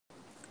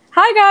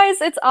Hi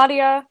guys, it's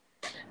Adia.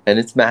 And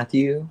it's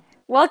Matthew.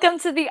 Welcome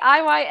to the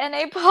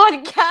IYNA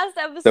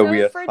podcast So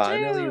we episode have for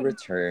finally June.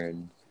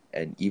 returned.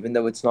 And even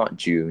though it's not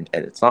June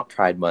and it's not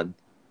Pride Month,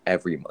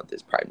 every month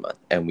is Pride Month.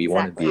 And we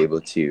want to be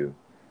able to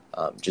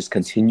just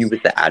continue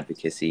with the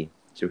advocacy.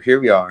 So here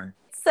we are.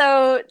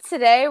 So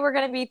today we're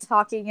going to be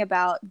talking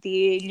about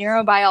the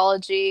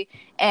neurobiology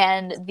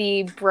and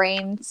the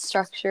brain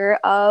structure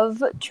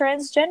of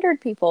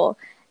transgendered people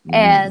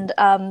and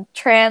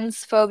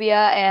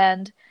transphobia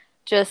and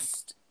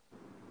just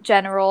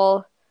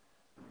general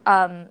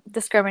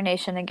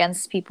discrimination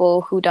against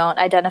people who don't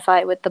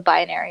identify with the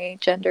binary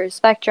gender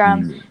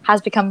spectrum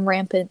has become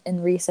rampant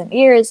in recent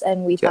years,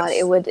 and we thought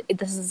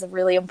this is a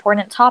really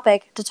important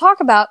topic to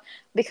talk about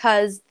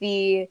because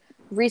the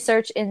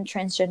research in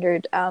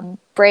transgendered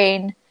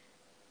brain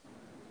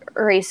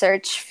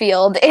research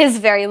field is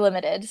very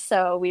limited,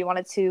 so we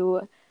wanted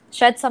to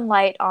shed some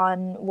light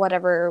on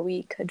whatever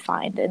we could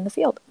find in the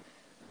field.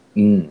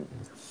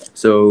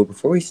 So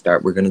before we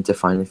start, we're going to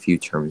define a few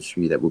terms for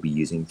you that we'll be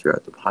using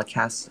throughout the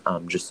podcast,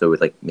 just so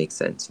it makes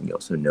sense and you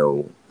also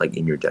know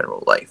in your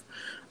general life.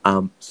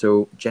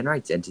 So gender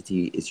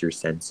identity is your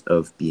sense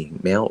of being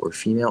male or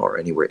female or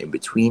anywhere in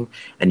between,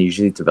 and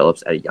usually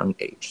develops at a young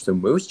age. So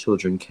most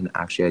children can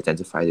actually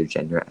identify their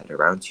gender at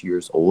around 2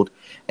 years old,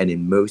 and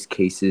in most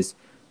cases,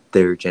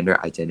 their gender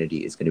identity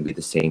is going to be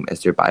the same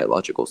as their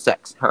biological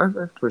sex.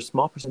 However, for a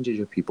small percentage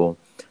of people,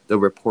 they'll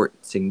report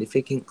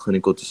significant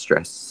clinical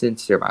distress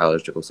since their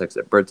biological sex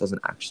at birth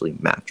doesn't actually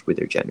match with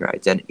their gender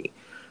identity.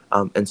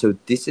 And so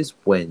this is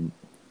when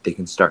they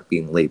can start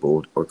being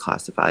labeled or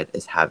classified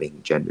as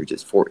having gender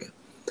dysphoria.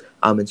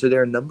 And so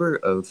there are a number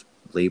of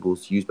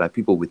labels used by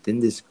people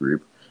within this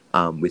group,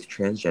 with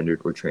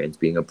transgendered or trans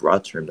being a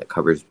broad term that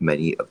covers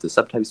many of the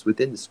subtypes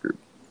within this group.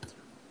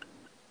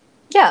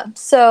 Yeah,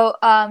 so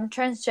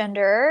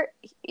transgender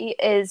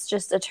is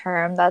just a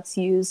term that's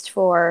used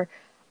for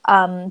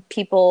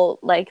people,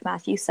 like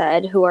Matthew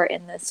said, who are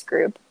in this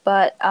group.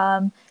 But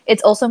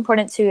it's also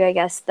important to, I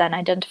guess, then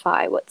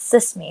identify what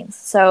cis means.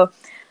 So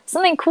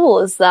something cool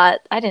is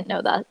that I didn't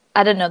know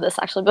this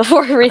actually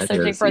before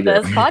researching for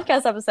this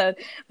podcast episode.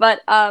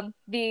 But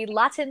the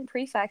Latin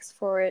prefix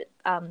for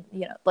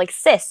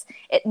cis,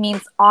 it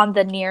means on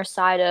the near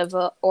side of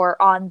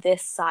or on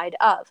this side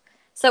of.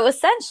 So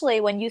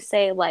essentially, when you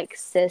say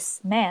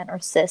cis man or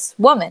cis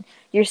woman,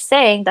 you're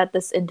saying that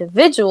this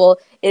individual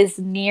is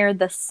near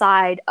the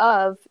side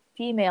of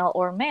female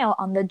or male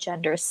on the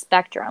gender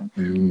spectrum.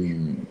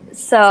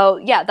 So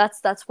yeah,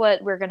 that's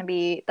what we're gonna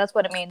be. That's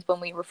what it means when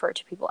we refer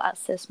to people as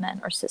cis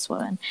men or cis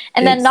women.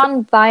 And then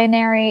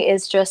non-binary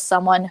is just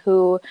someone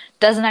who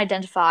doesn't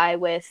identify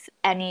with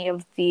any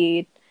of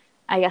the,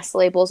 I guess,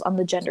 labels on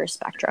the gender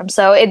spectrum.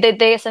 So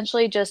they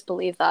essentially just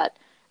believe that.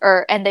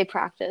 And they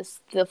practice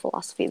the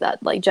philosophy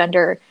that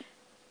gender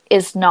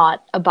is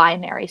not a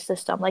binary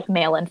system, like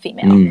male and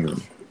female.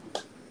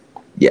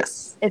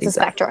 Yes, it's a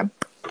spectrum.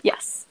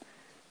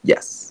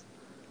 Yes.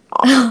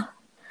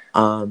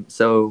 Awesome.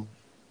 So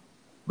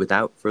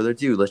without further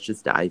ado, let's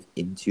just dive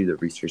into the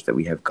research that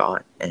we have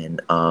got.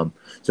 And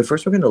so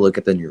first we're going to look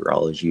at the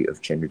neurology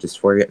of gender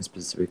dysphoria and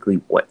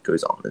specifically what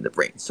goes on in the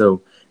brain.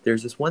 So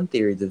there's this one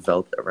theory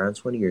developed around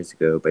 20 years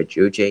ago by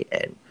Joe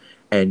J.N.,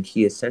 and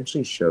he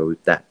essentially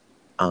showed that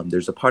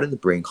there's a part of the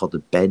brain called the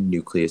bed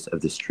nucleus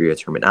of the stria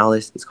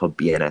terminalis. It's called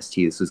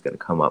BNST. This is going to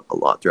come up a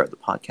lot throughout the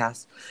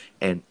podcast.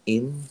 And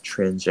in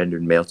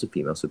transgendered male to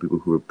female, so people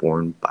who were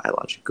born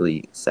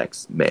biologically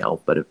sex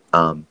male,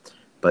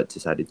 but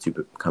decided to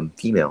become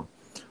female,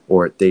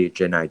 or their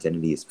gender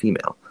identity is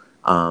female,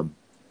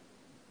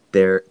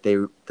 the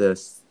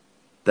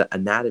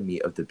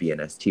anatomy of the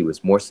BNST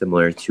was more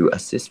similar to a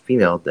cis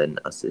female than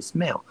a cis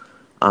male.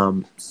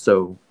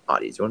 So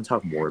Audie, do you want to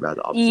talk more about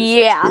the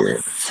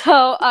opposite sex?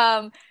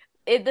 So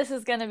this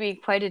is going to be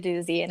quite a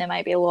doozy, and it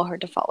might be a little hard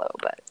to follow,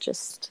 but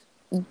just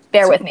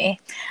bear with me.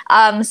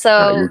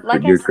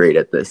 You're great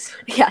at this.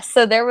 Yeah,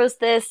 so there was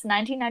this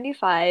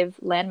 1995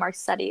 landmark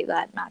study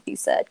that Matthew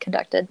said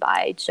conducted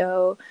by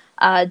Joe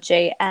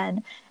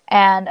J.N.,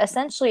 and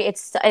essentially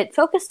it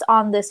focused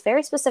on this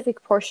very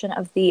specific portion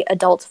of the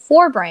adult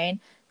forebrain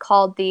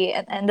called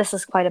and this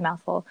is quite a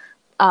mouthful,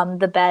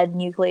 the bed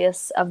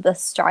nucleus of the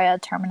stria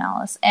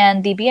terminalis.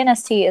 And the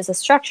BNST is a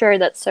structure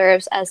that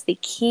serves as the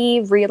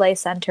key relay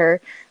center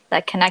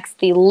that connects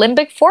the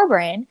limbic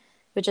forebrain,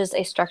 which is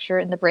a structure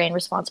in the brain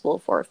responsible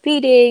for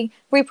feeding,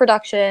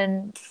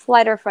 reproduction,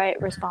 flight or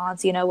fright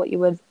response, what you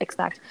would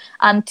expect,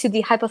 to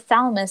the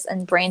hypothalamus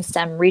and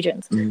brainstem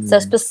regions. So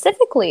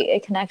specifically,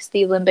 it connects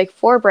the limbic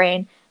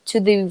forebrain to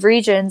the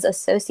regions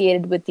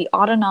associated with the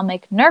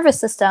autonomic nervous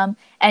system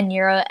and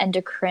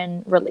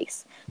neuroendocrine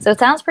release. So it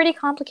sounds pretty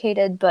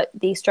complicated, but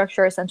the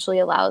structure essentially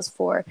allows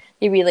for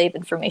the relay of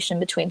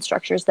information between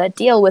structures that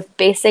deal with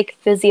basic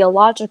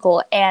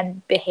physiological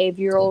and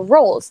behavioral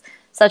roles,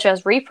 such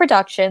as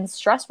reproduction,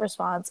 stress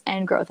response,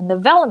 and growth and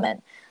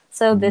development.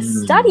 So this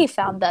Mm. study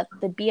found that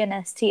the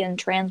BNST in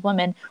trans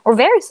women were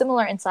very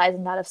similar in size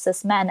in that of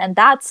cis men, and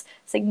that's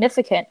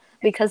significant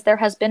because there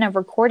has been a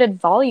recorded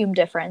volume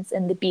difference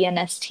in the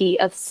BNST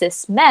of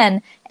cis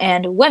men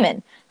and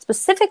women.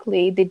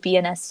 Specifically, the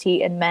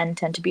BNST in men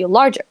tend to be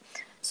larger.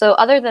 So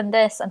other than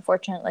this,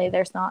 unfortunately,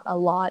 there's not a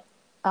lot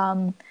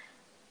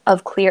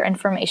of clear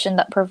information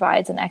that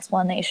provides an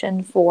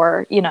explanation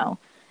for,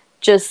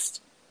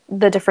 just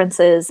the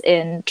differences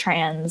in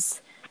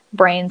trans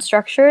brain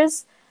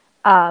structures.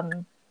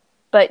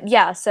 But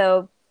yeah,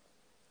 so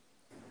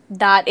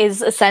that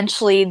is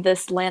essentially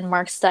this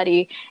landmark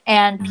study,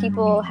 and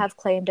people Mm. have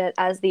claimed it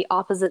as the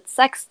opposite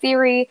sex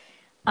theory.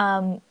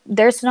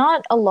 There's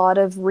not a lot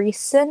of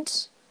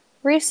recent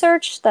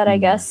research that I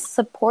guess Mm.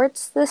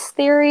 supports this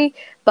theory,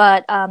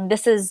 but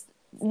this is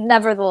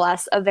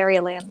nevertheless a very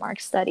landmark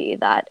study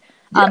that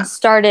Yeah.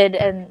 started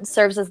and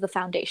serves as the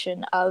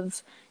foundation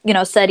of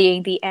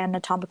studying the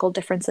anatomical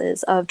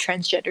differences of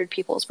transgendered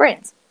people's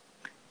brains.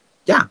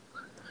 Yeah.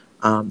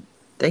 Um,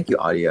 Thank you,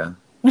 Adia.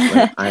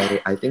 Like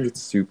I think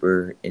it's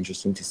super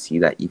interesting to see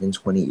that even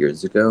 20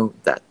 years ago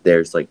that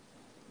there's like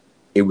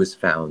it was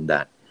found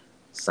that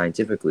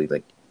scientifically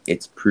like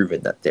it's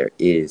proven that there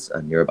is a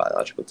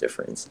neurobiological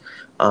difference.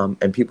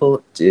 And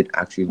people did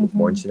actually look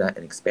more Mm-hmm. into that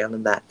and expand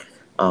on that.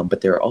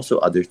 But there are also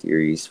other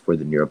theories for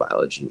the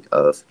neurobiology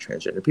of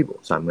transgender people.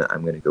 So I'm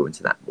gonna go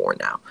into that more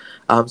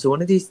now. So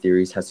one of these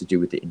theories has to do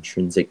with the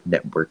intrinsic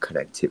network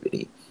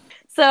connectivity.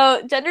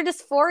 So, gender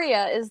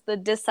dysphoria is the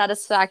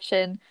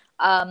dissatisfaction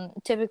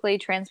typically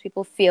trans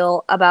people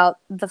feel about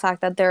the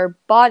fact that their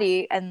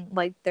body and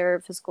like their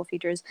physical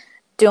features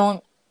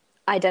don't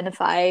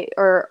identify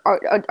or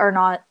are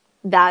not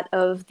that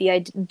of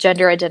the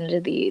gender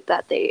identity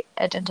that they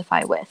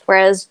identify with.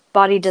 Whereas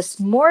body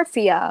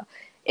dysmorphia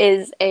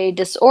is a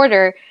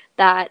disorder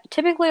that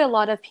typically a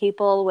lot of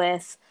people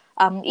with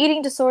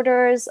eating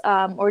disorders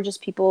or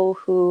just people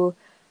who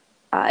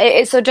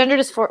so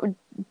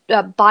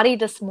body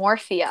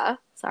dysmorphia,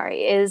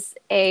 sorry, is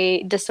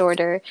a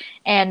disorder,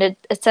 and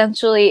it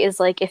essentially is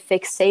like a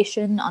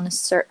fixation on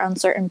on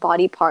certain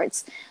body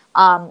parts,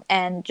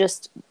 and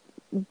just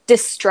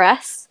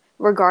distress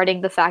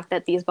regarding the fact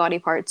that these body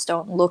parts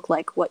don't look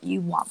like what you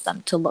want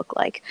them to look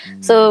like.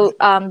 Mm. So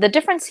the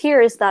difference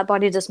here is that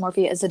body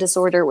dysmorphia is a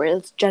disorder,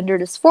 whereas gender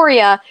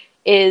dysphoria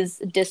is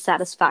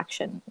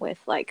dissatisfaction with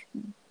like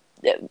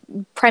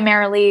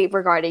primarily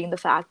regarding the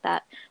fact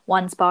that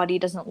one's body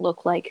doesn't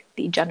look like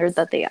the gender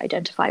that they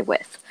identify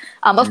with.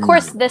 Of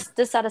course, Mm. this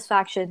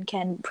dissatisfaction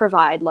can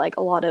provide like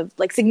a lot of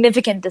like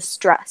significant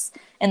distress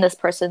in this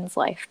person's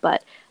life,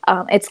 but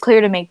it's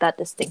clear to make that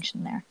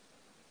distinction there.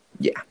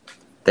 Yeah.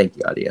 Thank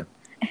you, Adia.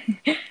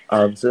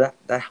 So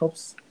that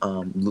helps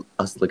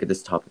us look at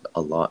this topic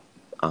a lot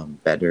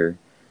better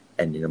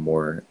and in a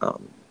more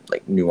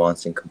like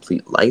nuanced and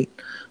complete light.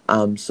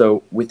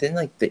 So within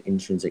like the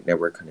intrinsic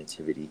network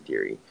connectivity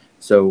theory,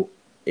 so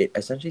it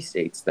essentially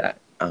states that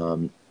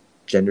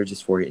gender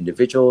dysphoria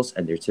individuals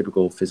and their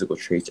typical physical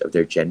traits of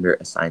their gender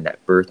assigned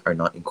at birth are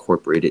not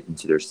incorporated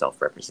into their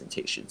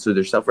self-representation. So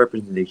their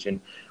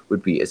self-representation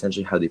would be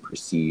essentially how they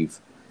perceive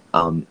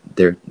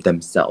their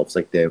themselves,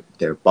 like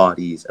their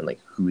bodies and like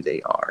who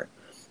they are.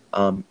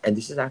 And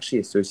this is actually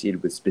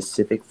associated with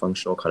specific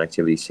functional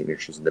connectivity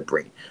signatures in the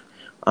brain.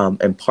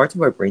 And parts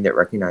of our brain that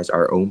recognize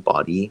our own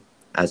body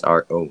as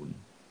our own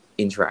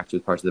interact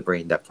with parts of the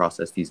brain that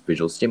process these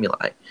visual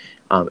stimuli,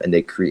 and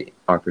they create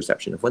our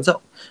perception of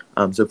oneself.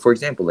 So, for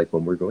example, like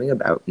when we're going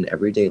about in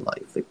everyday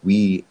life, like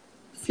we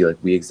feel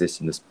like we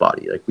exist in this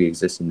body, like we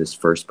exist in this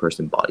first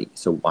person body.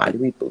 So, why do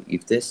we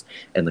believe this?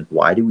 And like,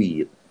 why do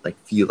we like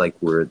feel like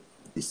we're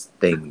this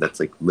thing that's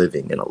like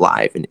living and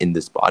alive and in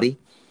this body?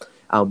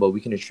 But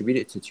we can attribute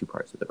it to two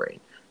parts of the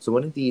brain. So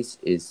one of these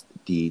is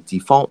the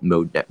default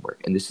mode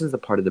network, and this is the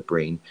part of the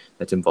brain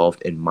that's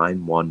involved in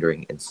mind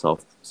wandering and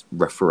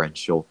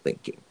self-referential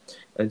thinking.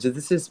 And so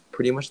this is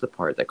pretty much the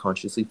part that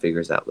consciously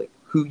figures out like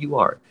who you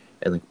are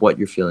and like what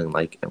you're feeling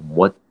like and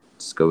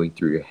what's going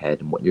through your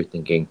head and what you're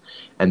thinking.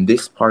 And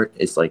this part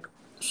is like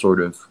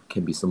sort of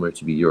can be similar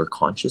to your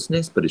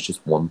consciousness, but it's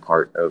just one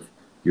part of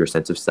your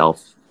sense of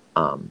self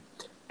and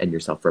your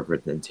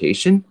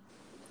self-representation.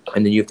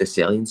 And then you have the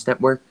salience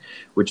network,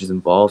 which is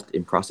involved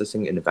in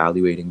processing and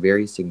evaluating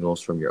various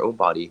signals from your own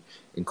body,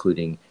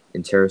 including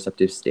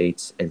interoceptive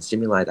states and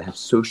stimuli that have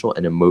social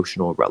and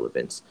emotional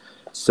relevance.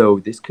 So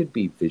this could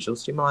be visual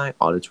stimuli,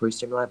 auditory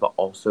stimuli, but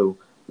also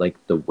like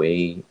the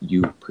way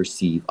you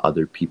perceive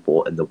other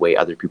people and the way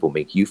other people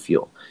make you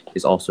feel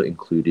is also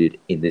included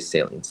in this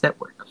salience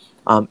network.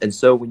 And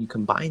so when you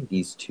combine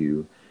these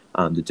two,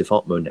 the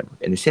default mode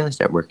network and the salience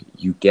network,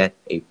 you get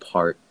a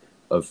part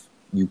of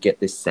you get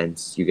this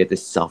sense, you get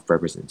this self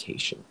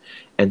representation.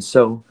 And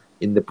so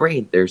in the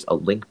brain, there's a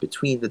link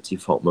between the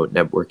default mode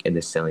network and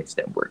the salience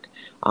network.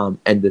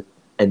 And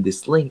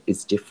this link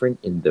is different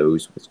in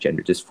those with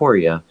gender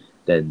dysphoria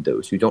than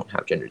those who don't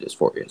have gender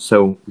dysphoria.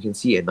 So we can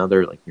see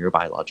another like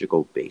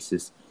neurobiological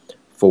basis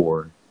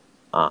for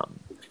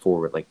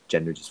like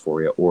gender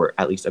dysphoria, or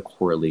at least a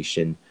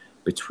correlation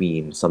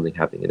between something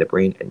happening in the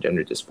brain and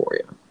gender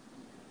dysphoria.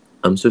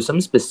 So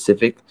some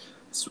specifics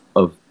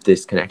of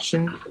this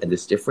connection and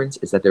this difference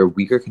is that there are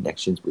weaker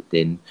connections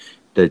within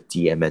the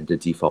DM and the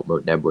default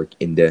mode network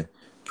in the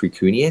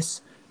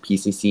precuneus,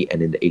 PCC,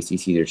 and in the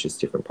ACC. There's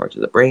just different parts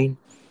of the brain.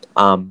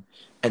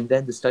 And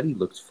then the study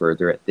looked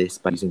further at this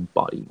by using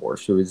body morph.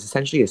 So it's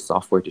essentially a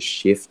software to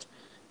shift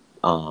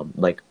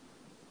like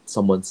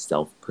someone's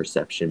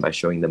self-perception by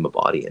showing them a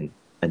body and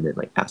then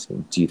like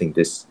asking, do you think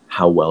this,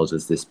 how well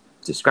does this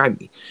describe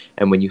me?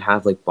 And when you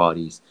have like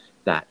bodies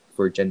that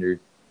for gender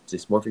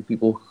dysmorphic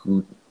people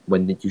who,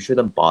 when you show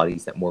them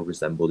bodies that more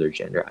resemble their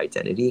gender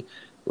identity,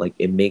 like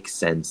it makes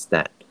sense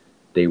that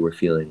they were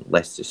feeling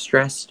less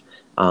distressed,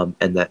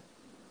 and that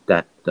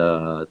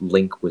the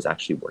link was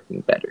actually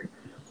working better.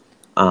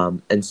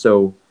 And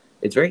so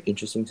it's very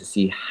interesting to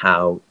see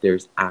how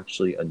there's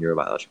actually a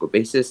neurobiological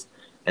basis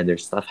and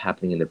there's stuff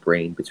happening in the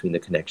brain between the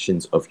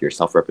connections of your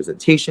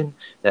self-representation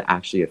that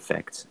actually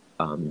affect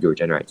your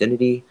gender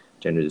identity,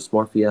 gender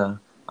dysmorphia,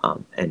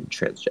 and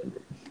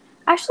transgender.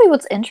 Actually,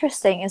 what's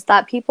interesting is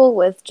that people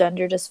with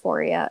gender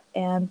dysphoria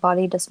and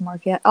body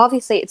dysmorphia,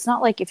 obviously, it's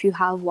not like if you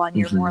have one,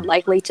 you're more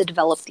likely to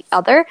develop the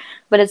other,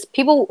 but it's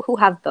people who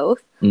have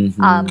both.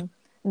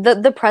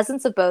 The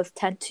presence of both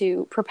tend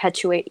to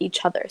perpetuate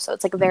each other. So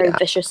it's like a very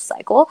vicious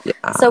cycle.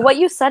 So what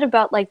you said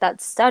about like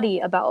that study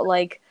about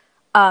like,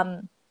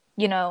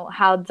 you know,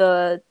 how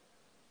the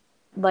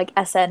like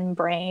SN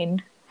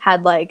brain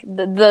had like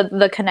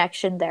the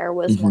connection there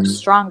was more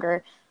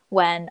stronger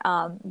when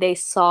they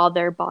saw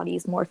their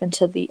bodies morph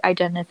into the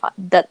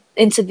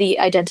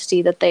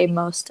identity that they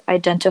most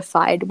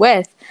identified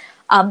with.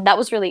 That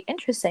was really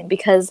interesting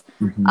because,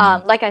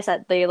 like I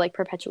said, they like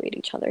perpetuate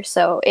each other.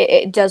 So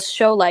it does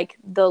show like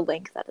the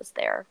link that is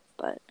there.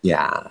 But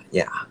yeah,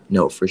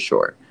 no, for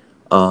sure.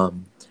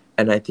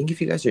 And I think if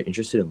you guys are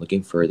interested in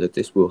looking further at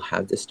this, we'll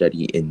have the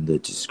study in the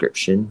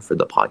description for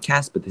the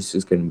podcast, but this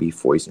is going to be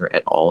Foisner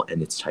et al.,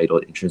 and it's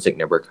titled Intrinsic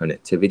Network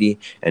Connectivity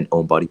and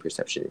Own Body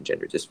Perception in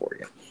Gender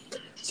Dysphoria.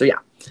 So yeah,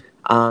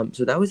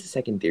 so that was the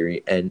second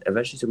theory, and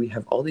eventually, so we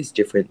have all these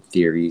different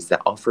theories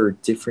that offer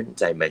different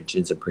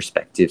dimensions and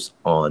perspectives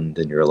on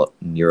the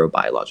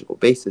neurobiological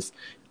basis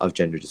of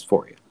gender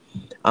dysphoria.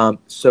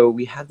 So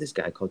we have this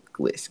guy called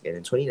Glisk, and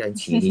in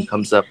 2019, he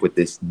comes up with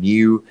this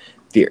new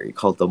theory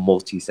called the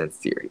multi-sense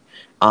theory.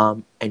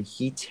 And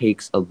he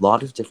takes a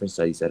lot of different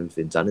studies that have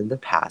been done in the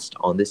past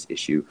on this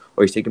issue,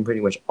 or he's taken pretty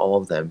much all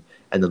of them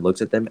and then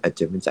looks at them at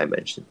different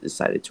dimensions,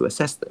 decided to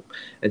assess them.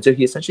 And so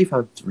he essentially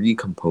found three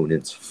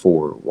components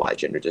for why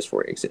gender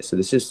dysphoria exists. So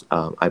this is,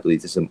 I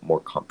believe this is a more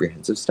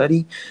comprehensive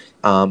study.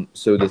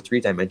 So the three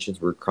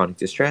dimensions were chronic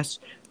distress,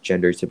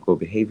 gender typical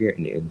behavior,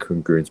 and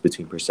incongruence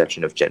between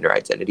perception of gender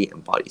identity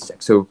and body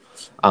sex. So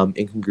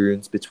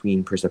incongruence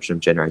between perception of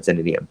gender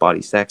identity and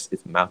body sex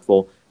is a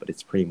mouthful, but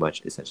it's pretty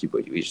much essentially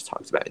what we just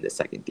talked about in the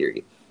second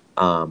theory,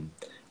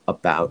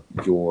 about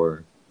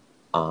your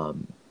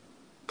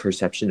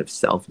perception of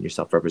self and your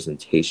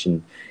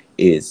self-representation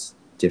is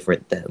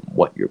different than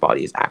what your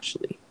body is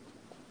actually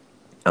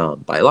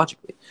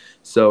biologically.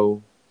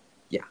 So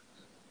yeah.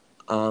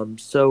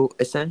 So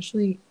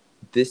essentially,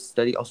 this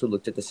study also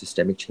looked at the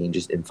systemic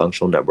changes in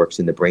functional networks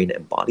in the brain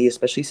and body,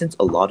 especially since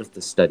a lot of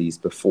the studies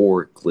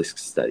before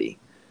Glisk's study,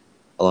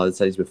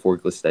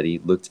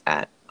 looked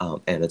at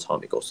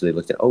anatomical. So they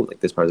looked at, oh, like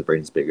this part of the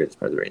brain is bigger, this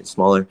part of the brain is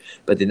smaller,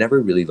 but they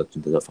never really looked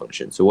into the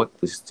function. So what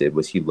Glisk did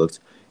was he looked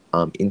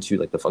into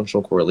like the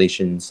functional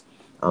correlations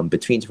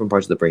between different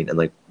parts of the brain, and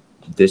like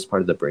this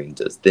part of the brain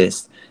does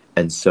this,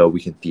 and so we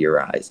can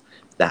theorize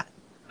that.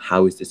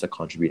 How is this a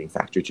contributing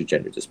factor to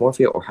gender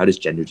dysmorphia, or how does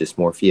gender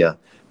dysmorphia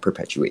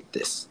perpetuate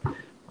this?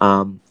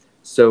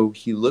 So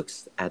he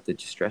looks at the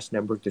distress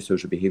network, the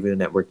social behavioral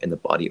network, and the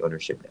body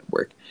ownership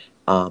network.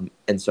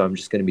 And so I'm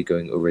just going to be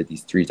going over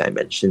these three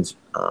dimensions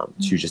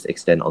to just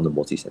extend on the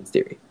multi-sense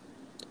theory.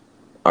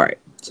 All right.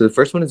 So the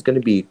first one is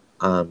going to be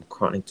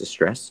chronic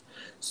distress.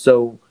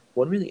 So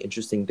one really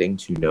interesting thing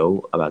to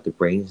know about the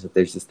brain is that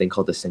there's this thing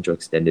called the central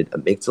extended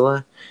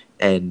amygdala,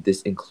 and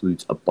this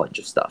includes a bunch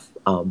of stuff.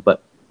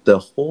 But the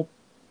whole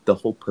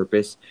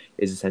purpose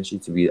is essentially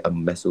to be a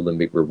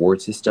mesolimbic reward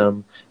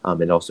system.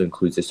 It also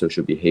includes a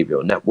social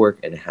behavioral network,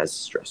 and it has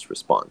stress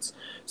response.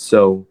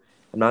 So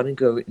I'm not going to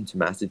go into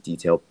massive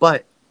detail,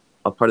 but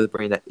a part of the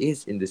brain that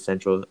is in the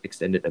central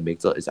extended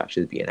amygdala is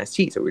actually the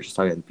BNST. So we were just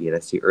talking about the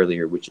BNST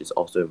earlier, which is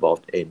also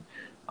involved in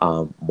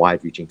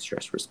wide-reaching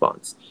stress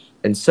response.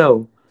 And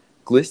so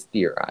Gliss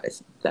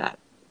theorized that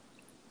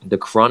the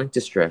chronic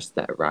distress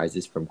that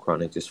arises from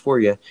chronic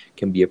dysphoria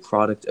can be a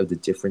product of the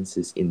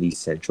differences in these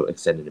central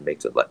extended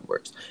amygdala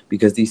networks,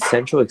 because these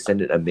central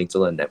extended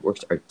amygdala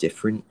networks are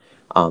different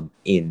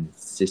in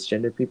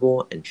cisgender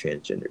people and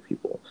transgender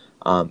people.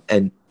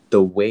 And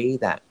the way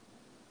that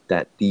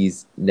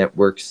these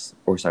networks,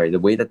 the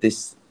way that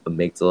this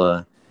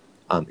amygdala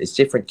is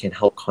different can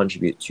help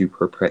contribute to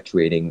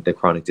perpetuating the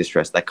chronic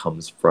distress that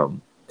comes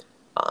from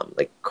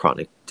like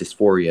chronic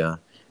dysphoria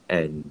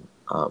and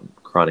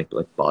chronic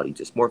like body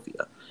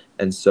dysmorphia.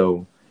 And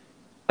so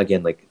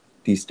again, like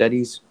these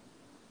studies,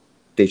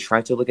 they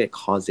tried to look at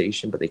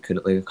causation, but they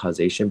couldn't look at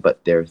causation,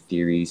 but there are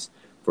theories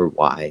for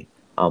why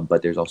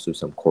but there's also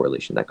some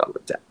correlation that got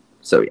looked at.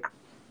 So yeah.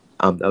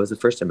 That was the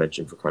first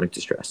dimension for chronic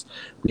distress.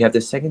 We have the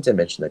second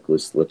dimension that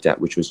Gliss looked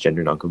at, which was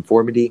gender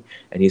nonconformity,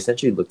 and he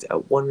essentially looked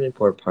at one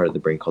important part of the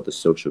brain called the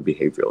social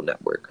behavioral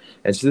network.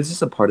 And so this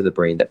is a part of the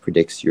brain that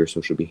predicts your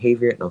social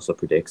behavior and also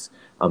predicts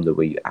the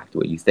way you act, the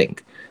way you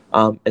think.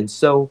 And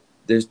so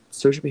there's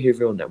social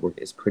behavioral network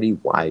is pretty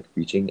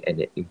wide-reaching,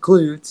 and it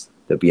includes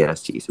the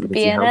BNST. So we can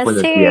see how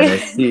important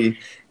the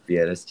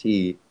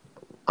BNST.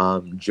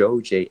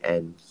 Joe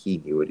J.N. he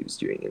knew what he was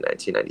doing in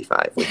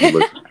 1995 when he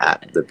looked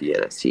at the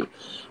BNST.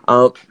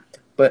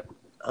 But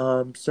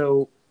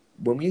so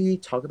when we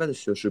talk about the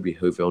social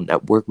behavioral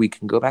network, we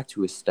can go back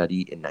to a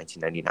study in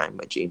 1999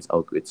 by James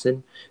L.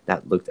 Goodson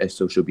that looked at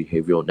social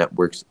behavioral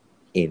networks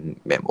in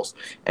mammals.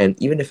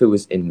 And even if it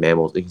was in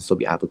mammals, it can still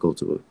be applicable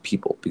to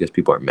people because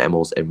people are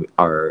mammals and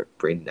our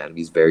brain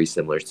anatomy is very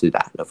similar to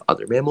that of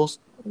other mammals.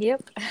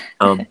 Yep.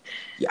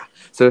 Yeah.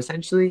 So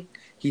essentially,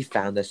 he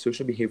found that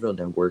social behavioral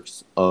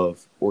networks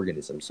of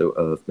organisms, so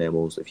of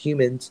mammals, of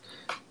humans,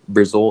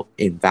 result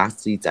in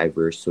vastly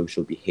diverse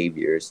social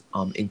behaviors,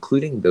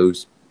 including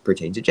those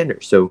pertaining to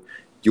gender. So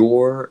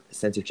your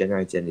sense of gender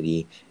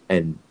identity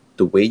and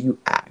the way you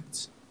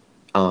act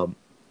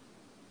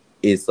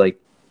is like,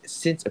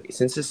 since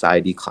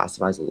society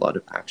classifies a lot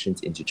of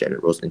actions into gender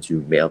roles, into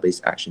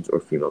male-based actions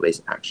or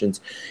female-based actions,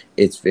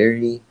 it's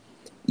very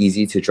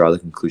easy to draw the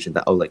conclusion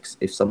that, oh, like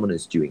if someone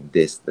is doing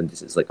this, then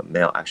this is like a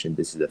male action,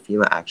 this is a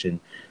female action.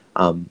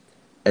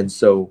 And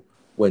so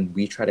when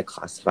we try to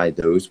classify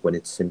those, when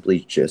it's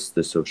simply just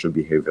the social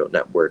behavioral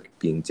network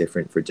being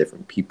different for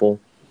different people,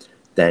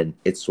 then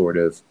it sort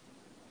of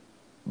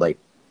like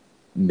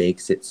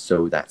makes it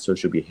so that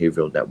social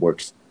behavioral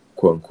networks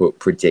quote unquote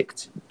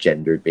predict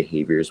gendered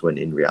behaviors when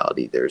in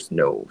reality there's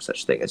no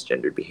such thing as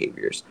gendered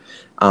behaviors.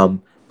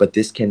 But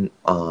this can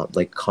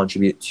like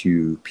contribute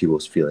to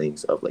people's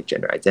feelings of like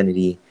gender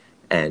identity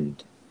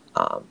and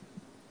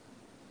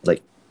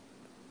like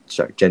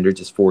gender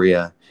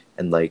dysphoria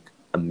and like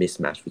a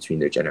mismatch between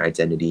their gender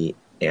identity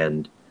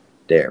and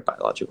their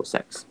biological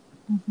sex.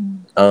 Mm-hmm.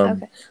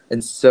 Okay.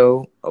 And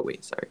so, oh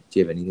wait, sorry. Do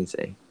you have anything to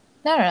say?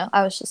 No.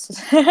 I was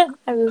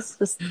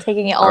just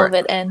taking all of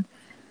it in.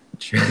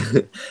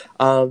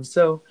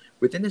 So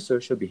within the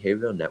social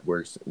behavioral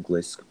networks,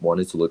 Gliss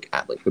wanted to look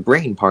at like the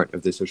brain part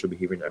of the social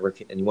behavior network,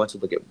 and he wanted to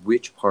look at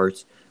which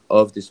parts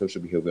of the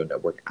social behavioral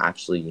network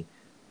actually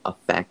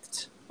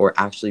affect or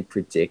actually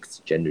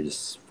predict gender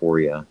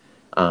dysphoria.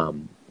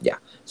 Yeah,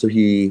 so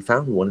he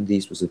found one of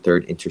these was the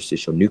third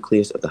interstitial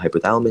nucleus of the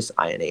hypothalamus,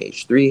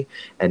 INAH3,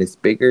 and it's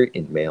bigger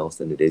in males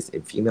than it is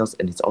in females.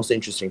 And it's also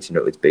interesting to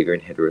note it's bigger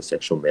in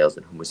heterosexual males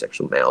than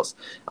homosexual males,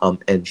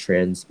 and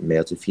trans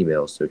male to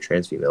females, so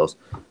trans females,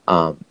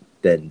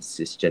 than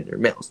cisgender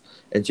males.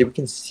 And so we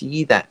can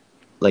see that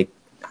like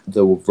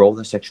the role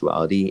of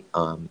sexuality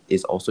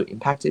is also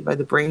impacted by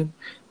the brain,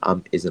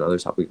 is another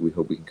topic we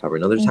hope we can cover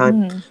another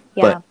time. Mm-hmm.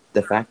 Yeah. But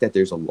the fact that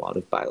there's a lot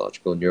of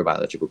biological and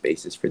neurobiological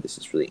basis for this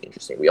is really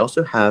interesting. We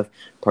also have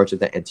parts of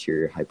the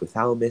anterior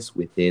hypothalamus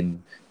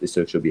within the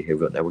social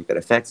behavioral network that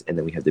affects, and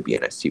then we have the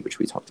BNST, which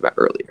we talked about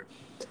earlier.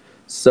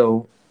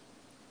 So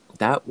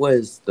that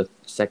was the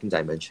second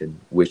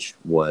dimension, which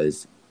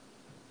was,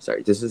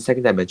 this is the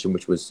second dimension,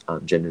 which was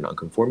gender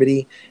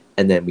nonconformity.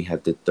 And then we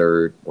have the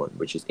third one,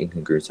 which is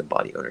incongruence and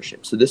body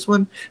ownership. So this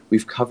one,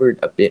 we've covered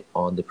a bit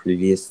on the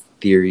previous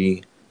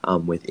theory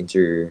with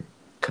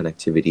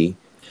interconnectivity.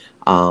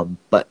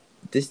 But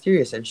this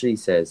theory essentially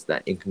says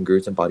that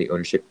incongruence and body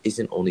ownership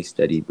isn't only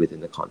studied within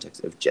the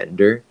context of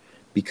gender,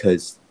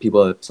 because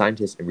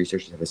scientists and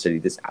researchers have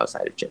studied this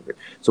outside of gender.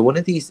 So one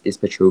of these is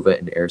Petrova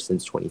and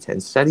Arison's 2010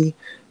 study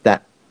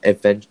that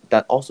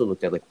also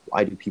looked at like,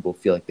 why do people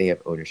feel like they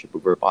have ownership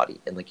over a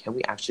body, and like, can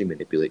we actually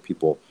manipulate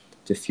people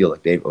to feel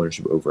like they have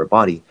ownership over a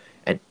body?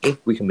 And if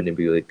we can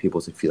manipulate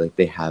people to feel like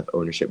they have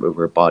ownership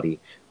over a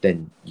body,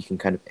 then you can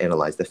kind of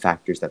analyze the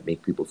factors that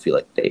make people feel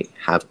like they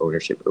have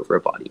ownership over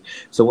a body.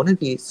 So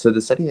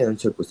the study that I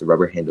took was the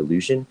rubber hand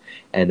illusion,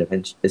 and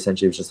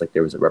essentially it was just like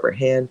there was a rubber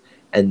hand,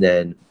 and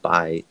then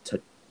by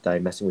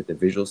messing with the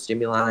visual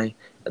stimuli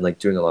and like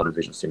doing a lot of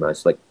visual stimuli,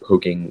 so like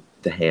poking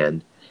the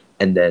hand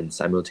and then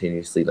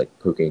simultaneously like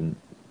poking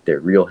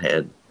their real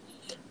hand,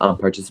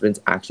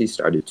 participants actually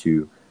started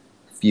to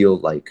feel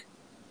like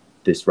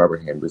this rubber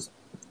hand was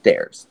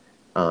theirs.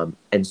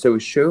 And so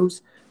it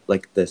shows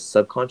like the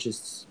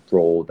subconscious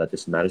role that the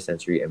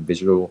somatosensory and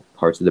visual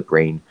parts of the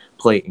brain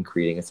play in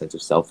creating a sense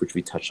of self, which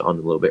we touched on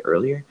a little bit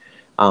earlier.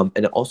 And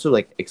it also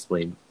like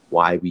explained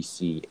why we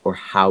see or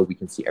how we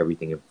can see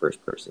everything in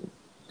first person.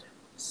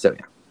 So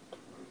yeah.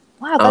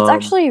 Wow, that's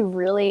actually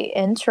really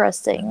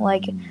interesting.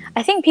 Like,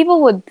 I think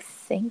people would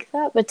think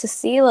that, but to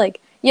see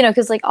like, you know,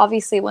 because like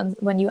obviously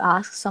when you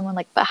ask someone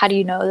like, but how do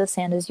you know this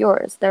hand is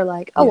yours? They're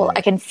like, oh, well, I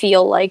can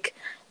feel like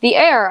the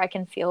air. I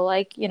can feel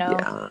like, you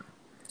know,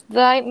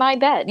 my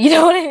bed. You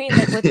know what I mean?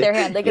 Like with their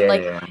hand, they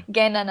can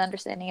gain an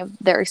understanding of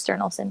their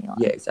external stimuli.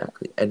 Yeah,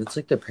 exactly. And it's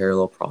like the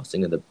parallel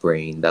processing of the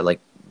brain that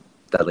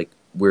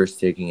we're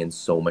taking in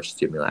so much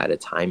stimuli at a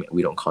time,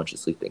 we don't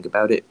consciously think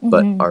about it,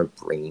 but Mm-hmm. our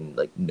brain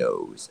like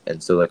knows.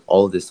 And so like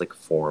all of this like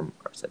form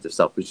our sense of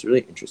self, which is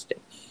really interesting.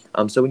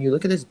 So when you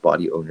look at this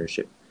body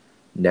ownership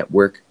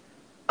network,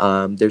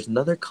 there's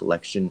another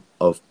collection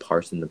of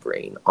parts in the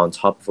brain on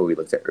top of what we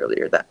looked at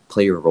earlier that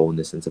play a role in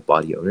the sense of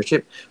body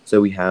ownership.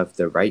 So we have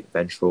the right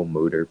ventral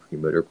motor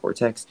premotor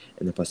cortex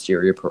and the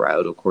posterior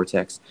parietal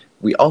cortex.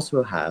 We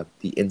also have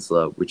the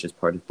insula, which is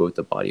part of both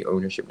the body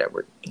ownership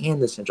network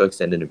and the central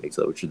extended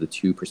amygdala, which are the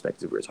two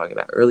perspectives we were talking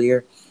about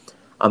earlier.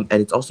 And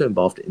it's also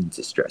involved in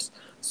distress.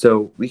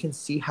 So we can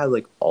see how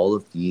like all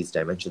of these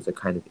dimensions are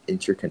kind of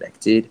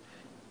interconnected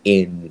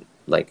in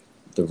like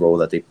the role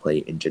that they play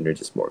in gender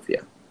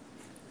dysmorphia.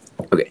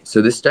 Okay,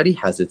 so this study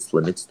has its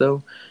limits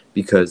though,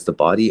 because the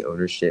body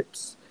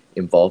ownership's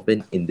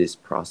involvement in this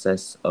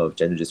process of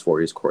gender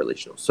dysphoria is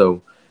correlational.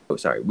 So,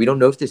 we don't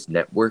know if this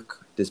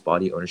network, this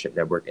body ownership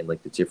network, and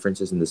like the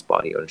differences in this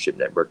body ownership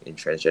network in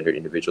transgender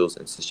individuals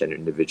and cisgender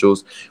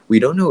individuals, we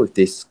don't know if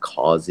this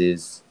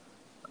causes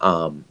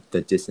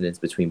the dissonance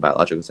between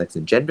biological sex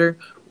and gender,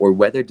 or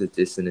whether the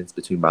dissonance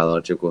between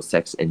biological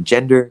sex and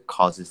gender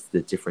causes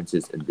the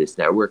differences in this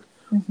network,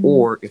 Mm-hmm.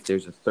 or if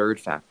there's a third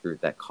factor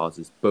that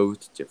causes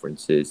both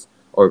differences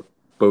or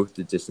both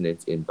the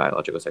dissonance in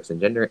biological sex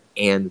and gender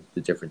and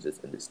the differences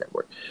in this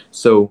network.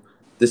 So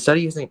the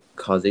study isn't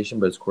causation,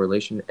 but it's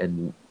correlation.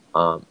 And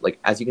like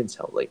as you can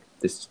tell, like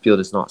this field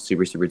is not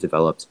super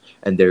developed,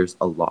 and there's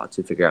a lot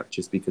to figure out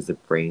just because the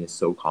brain is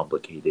so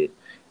complicated,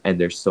 and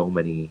there's so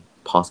many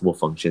possible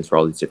functions for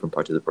all these different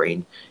parts of the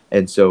brain.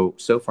 And so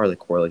far the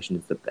correlation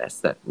is the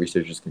best that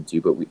researchers can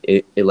do, but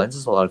it lends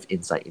us a lot of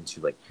insight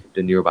into like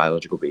the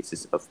neurobiological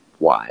basis of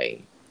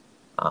why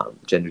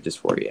gender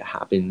dysphoria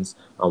happens,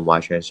 why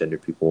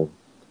transgender people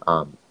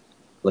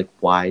like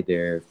why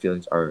their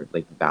feelings are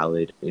like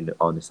valid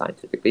on a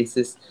scientific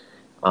basis.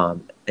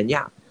 And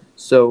yeah,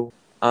 so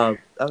that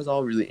was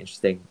all really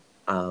interesting.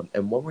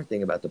 And one more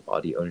thing about the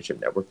body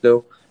ownership network,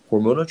 though,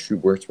 hormonal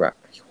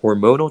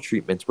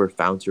treatments were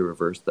found to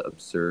reverse the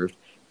observed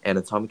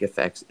anatomic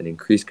effects and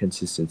increase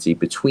consistency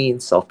between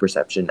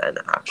self-perception and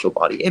actual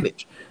body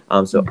image.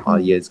 So Mm-hmm.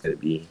 Adia is going to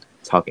be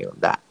talking on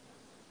that.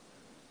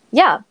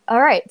 Yeah.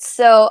 All right.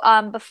 So,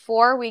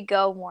 before we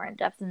go more in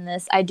depth in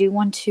this, I do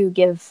want to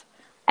give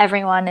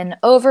everyone an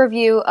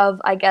overview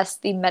of, I guess,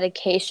 the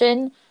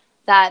medication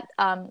that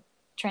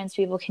trans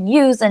people can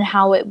use and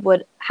how it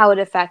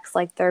affects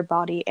like their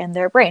body and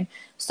their brain.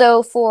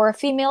 So, for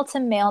female to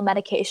male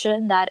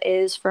medication, that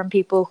is from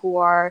people who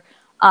are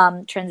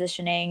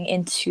transitioning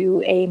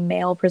into a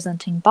male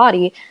presenting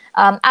body.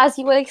 As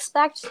you would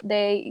expect,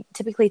 they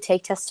typically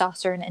take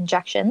testosterone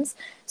injections.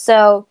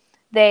 So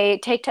they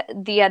take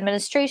the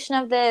administration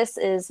of this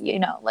is,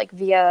 like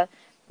via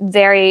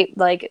very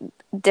like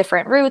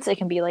different routes. It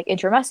can be like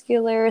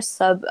intramuscular,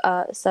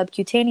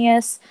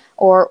 subcutaneous,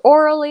 or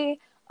orally.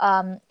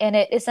 And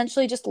it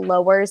essentially just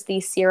lowers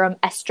the serum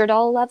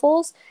estradiol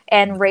levels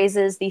and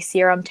raises the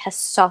serum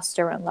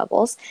testosterone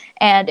levels,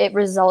 and it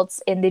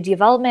results in the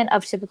development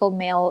of typical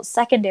male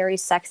secondary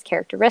sex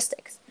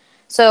characteristics.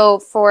 So,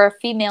 for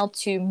female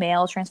to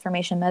male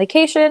transformation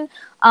medication,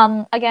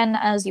 again,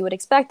 as you would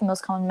expect, the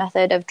most common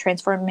method of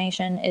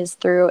transformation is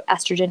through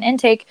estrogen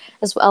intake,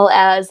 as well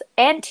as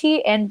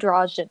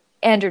anti-androgens.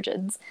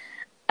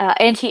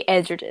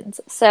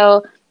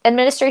 So,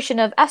 administration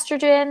of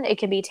estrogen, it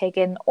can be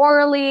taken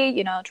orally,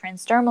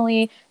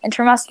 transdermally,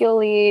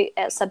 intramuscularly,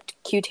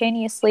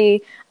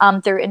 subcutaneously,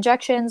 through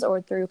injections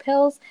or through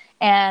pills,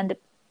 and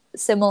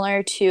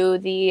similar to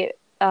the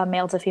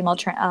male to female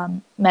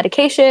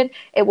medication,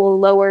 it will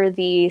lower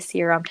the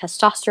serum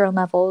testosterone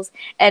levels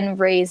and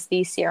raise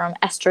the serum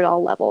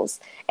estradiol levels.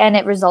 And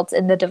it results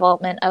in the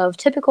development of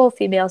typical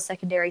female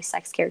secondary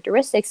sex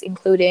characteristics,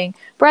 including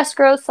breast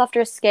growth,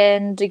 softer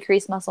skin,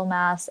 decreased muscle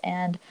mass,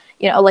 and,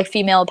 like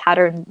female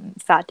pattern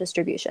fat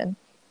distribution.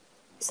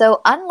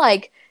 So,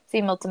 unlike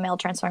female to male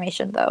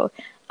transformation, though,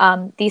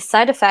 these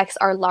side effects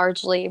are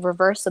largely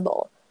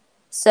reversible.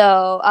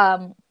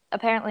 So,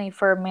 apparently,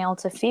 for male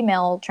to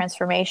female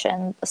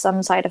transformation,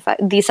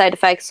 these side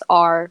effects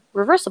are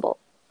reversible.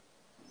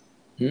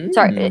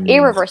 Sorry, Hmm.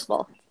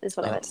 irreversible is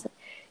what I meant to say.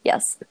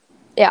 Yes.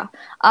 Yeah.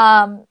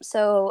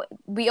 So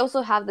we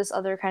also have this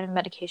other kind of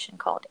medication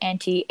called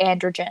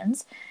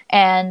anti-androgens,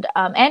 and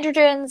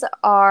androgens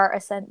are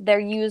they're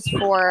used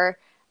for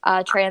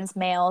trans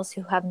males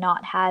who have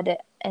not had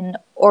an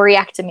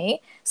oreectomy,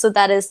 so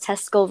that is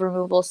testicle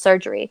removal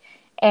surgery.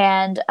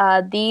 And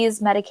these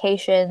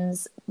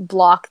medications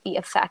block the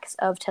effects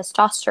of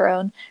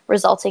testosterone,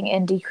 resulting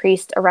in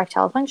decreased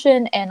erectile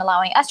function and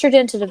allowing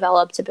estrogen to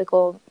develop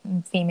typical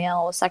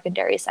female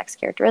secondary sex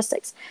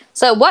characteristics.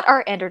 So, what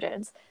are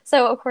androgens?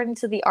 So, according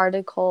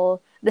to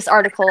this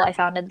article I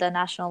found in the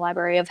National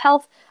Library of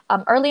Health,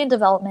 early in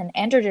development,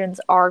 androgens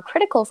are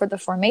critical for the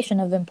formation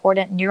of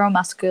important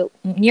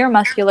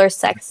neuromuscular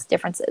sex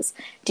differences,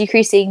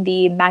 decreasing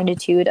the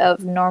magnitude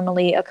of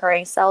normally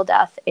occurring cell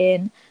death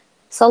in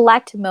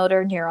select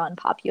motor neuron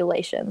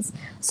populations.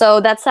 So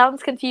that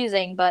sounds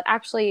confusing, but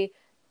actually,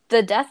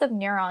 the death of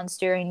neurons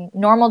during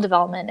normal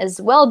development is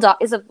a well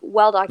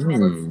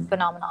documented Mm.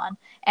 phenomenon,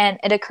 and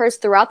it occurs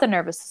throughout the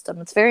nervous system.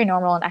 It's very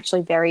normal and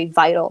actually very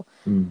vital.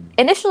 Mm.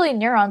 Initially,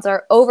 neurons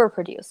are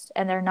overproduced,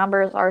 and their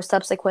numbers are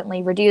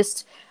subsequently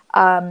reduced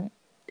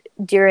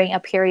during a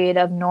period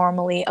of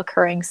normally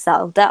occurring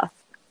cell death.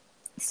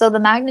 So the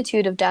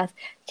magnitude of death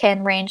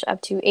can range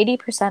up to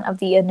 80% of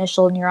the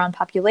initial neuron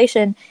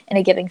population in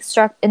a given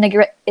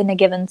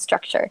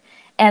structure.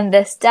 And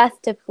this death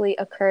typically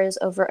occurs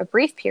over a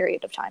brief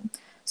period of time.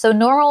 So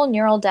normal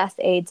neural death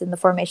aids in the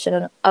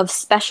formation of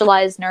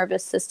specialized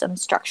nervous system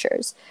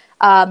structures.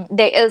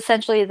 They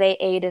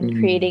aid in Mm.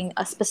 creating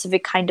a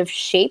specific kind of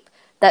shape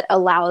that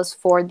allows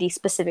for the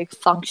specific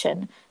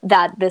function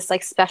that this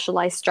like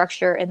specialized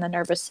structure in the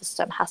nervous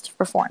system has to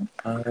perform.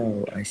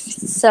 Oh, I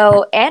see.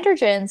 So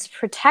androgens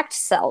protect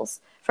cells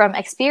from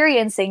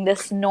experiencing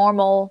this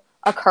normal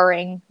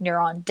occurring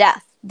neuron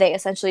death. They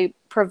essentially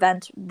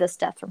prevent this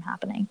death from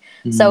happening.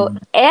 So Mm.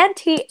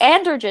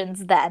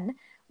 anti-androgens then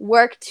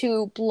work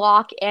to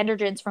block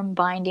androgens from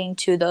binding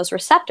to those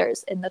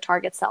receptors in the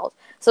target cells.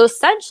 So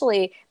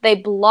essentially, they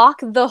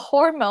block the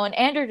hormone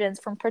androgens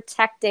from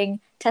protecting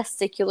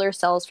testicular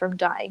cells from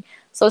dying.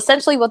 So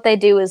essentially, what they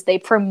do is they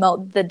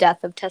promote the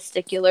death of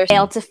testicular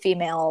male to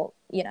female,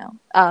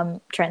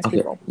 trans Okay.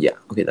 people. Yeah.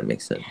 Okay, that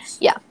makes sense.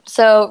 Yeah.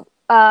 So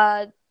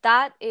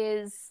that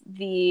is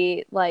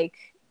the like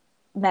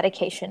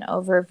medication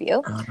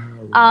overview.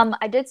 Oh.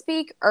 I did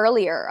speak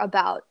earlier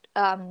about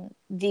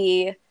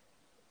the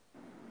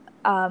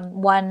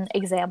one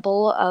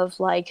example of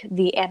like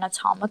the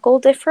anatomical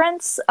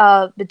difference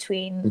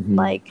between Mm-hmm.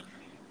 like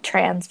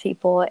trans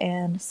people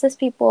and cis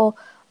people.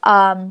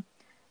 Um,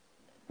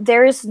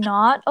 there's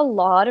not a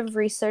lot of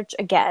research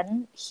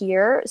again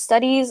here.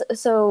 Studies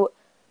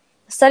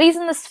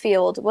in this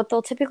field, what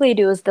they'll typically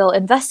do is they'll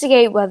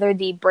investigate whether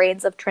the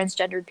brains of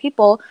transgendered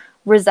people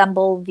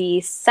resemble the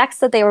sex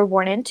that they were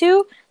born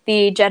into,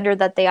 the gender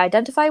that they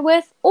identify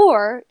with,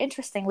 or,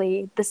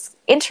 interestingly, this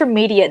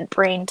intermediate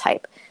brain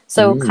type.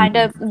 So, kind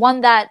Mm. of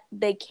one that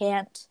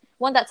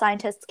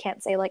scientists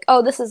can't say, like,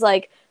 oh, this is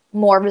like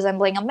more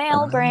resembling a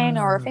male brain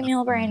or a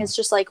female brain. It's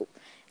just like,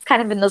 it's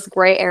kind of in this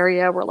gray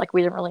area where, like,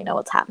 we don't really know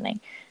what's happening.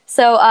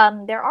 So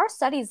there are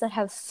studies that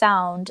have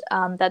found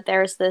that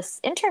there's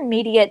this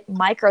intermediate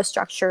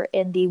microstructure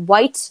in the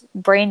white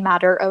brain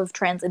matter of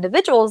trans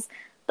individuals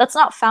that's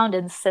not found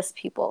in cis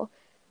people.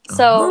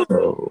 So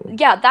Oh.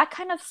 yeah, that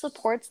kind of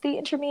supports the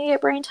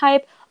intermediate brain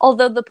type.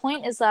 Although the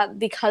point is that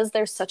because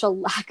there's such a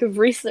lack of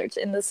research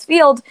in this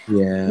field, we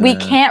Yeah.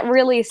 can't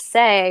really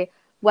say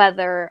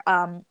whether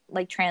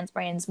like trans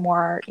brains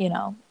more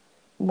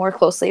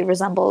closely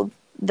resemble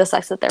the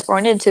sex that they're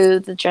born into,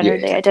 the gender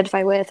they Yeah.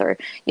 identify with, or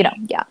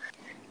yeah.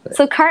 But,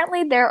 So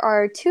currently, there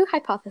are two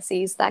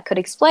hypotheses that could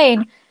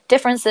explain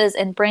differences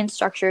in brain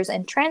structures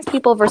in trans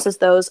people versus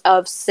those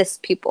of cis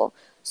people.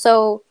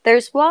 So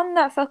there's one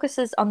that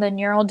focuses on the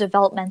neural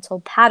developmental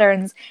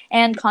patterns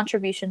and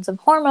contributions of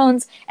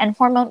hormones and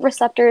hormone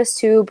receptors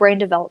to brain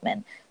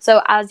development.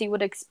 So as you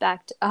would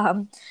expect,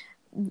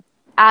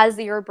 as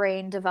your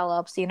brain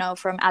develops,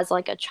 from as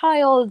like a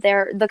child,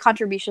 the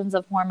contributions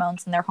of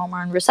hormones and their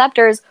hormone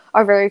receptors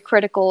are very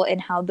critical in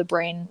how the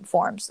brain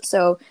forms.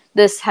 So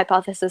this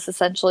hypothesis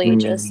essentially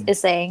just mm. is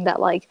saying that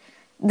like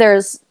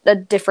there's a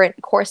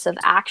different course of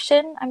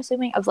action, I'm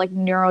assuming, of like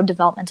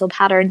neurodevelopmental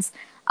patterns,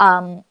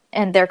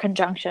 and their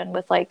conjunction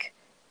with like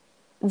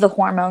the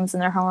hormones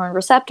and their hormone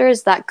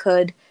receptors that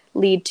could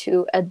lead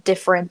to a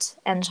different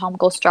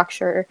anatomical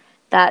structure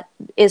that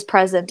is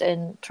present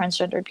in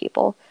transgendered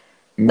people.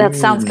 That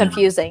sounds Mm.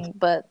 confusing,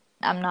 but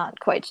I'm not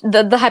quite.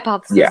 The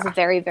hypothesis Yeah. is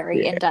very,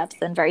 very Yeah. in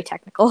depth and very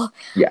technical.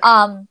 Yeah.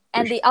 For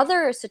And sure. the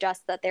other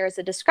suggests that there is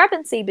a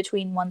discrepancy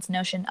between one's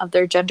notion of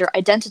their gender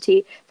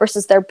identity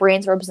versus their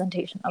brain's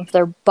representation of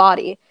their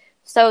body.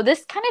 So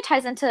this kind of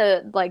ties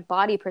into like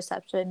body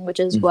perception, which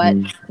is what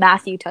Mm-hmm.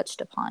 Matthew touched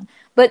upon.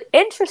 But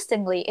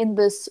interestingly, in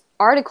this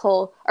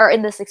article or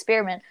in this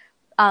experiment,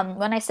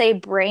 when I say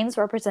brain's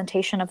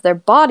representation of their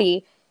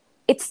body,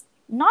 it's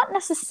not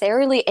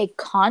necessarily a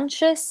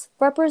conscious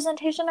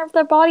representation of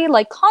their body.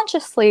 Like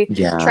consciously,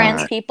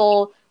 trans Yeah.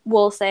 people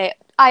will say,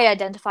 I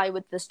identify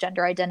with this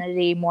gender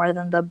identity more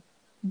than the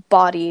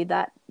body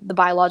that the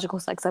biological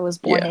sex I was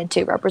born Yeah.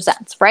 into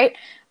represents, right?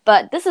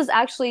 But this is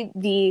actually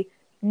the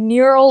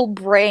neural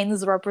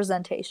brain's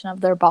representation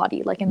of their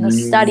body. Like in the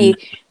Mm. study,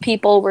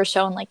 people were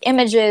shown like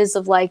images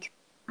of like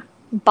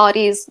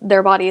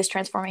their bodies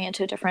transforming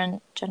into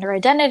different gender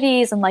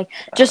identities and like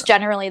just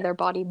generally their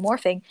body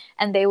morphing,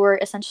 and they were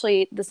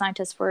essentially, the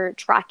scientists were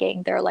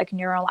tracking their like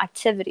neural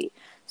activity.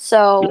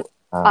 So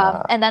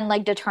and then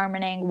like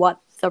determining what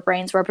the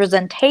brain's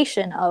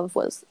representation of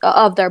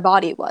their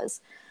body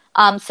was.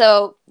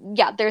 So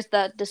yeah, there's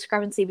the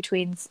discrepancy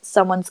between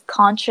someone's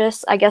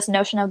conscious, I guess,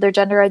 notion of their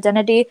gender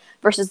identity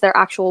versus their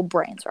actual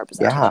brain's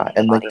representation Yeah, of the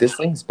and like body. this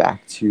links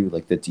back to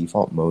like the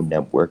default mode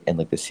network and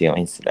like the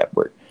salience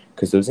network,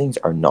 because those things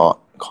are not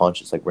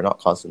conscious. Like, we're not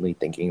constantly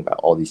thinking about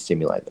all these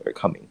stimuli that are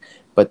coming.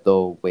 But the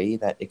way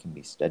that it can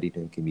be studied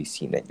and can be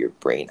seen that your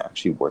brain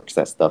actually works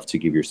that stuff to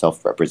give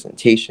yourself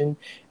representation,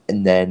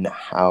 and then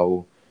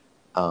how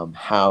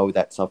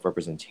that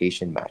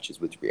self-representation matches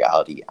with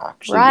reality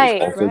actually is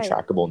Right, also right.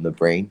 trackable in the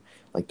brain.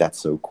 Like, that's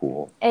so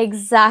cool.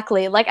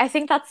 Exactly. Like I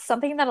think that's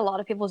something that a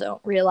lot of people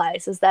don't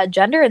realize is that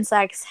gender and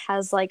sex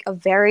has like a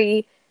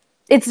very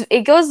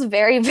it goes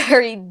very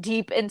very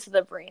deep into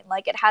the brain.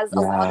 Like it has a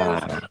lot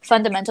of Yeah.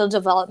 fundamental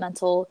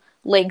developmental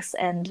links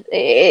and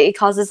it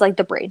causes like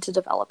the brain to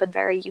develop in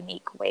very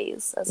unique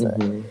ways as a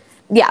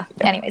Mm-hmm. yeah,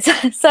 Yeah. anyways.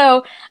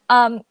 So,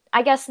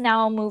 I guess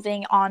now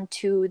moving on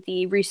to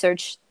the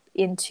research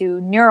into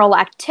neural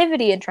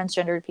activity in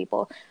transgendered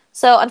people.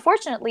 So,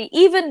 unfortunately,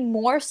 even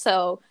more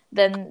so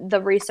than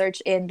the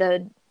research in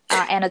the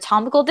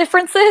anatomical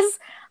differences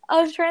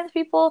of trans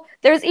people,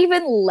 there's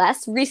even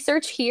less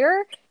research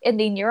here in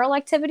the neural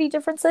activity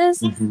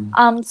differences.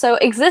 Mm-hmm. So,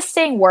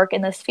 existing work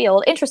in this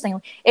field,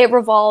 interestingly, it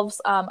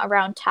revolves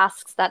around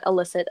tasks that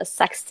elicit a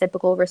sex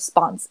typical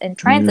response in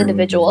trans Mm.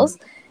 individuals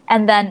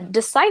and then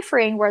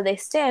deciphering where they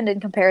stand in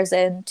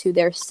comparison to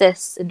their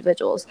cis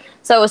individuals.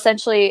 So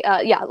essentially,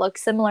 yeah, look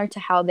similar to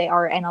how they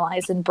are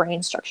analyzed in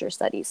brain structure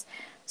studies.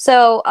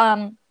 So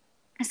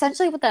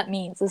essentially what that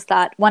means is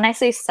that when I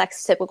say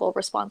sex typical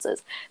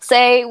responses,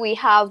 say we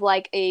have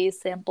like a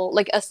sample,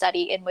 like a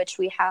study in which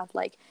we have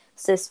like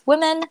cis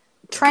women,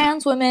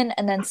 trans women,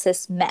 and then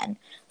cis men.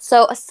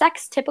 So a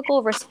sex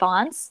typical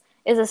response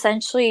is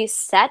essentially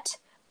set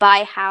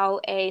by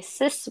how a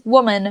cis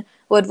woman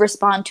would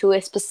respond to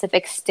a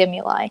specific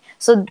stimuli.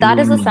 So that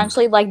is Mm.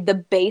 essentially like the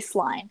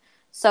baseline.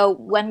 So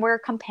when we're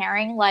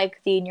comparing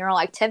like the neural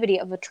activity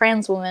of a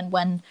trans woman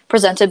when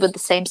presented with the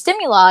same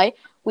stimuli,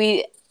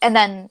 we and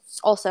then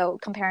also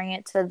comparing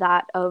it to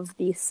that of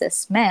the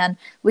cis man,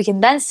 we can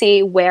then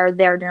see where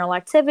their neural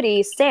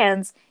activity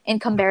stands in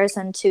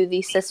comparison to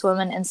the cis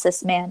woman and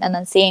cis man, and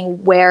then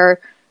seeing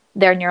where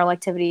their neural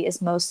activity is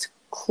most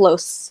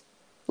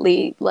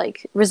closely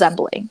like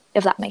resembling,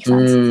 if that makes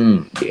sense.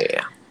 Mm.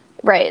 Yeah.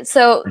 Right.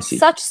 So I see.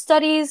 such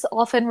studies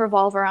often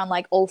revolve around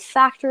like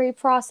olfactory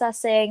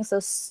processing, so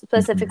Mm-hmm.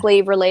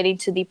 specifically relating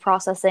to the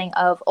processing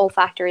of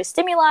olfactory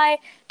stimuli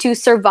to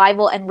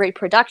survival and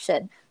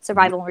reproduction.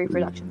 Survival and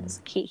reproduction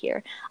is key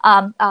here.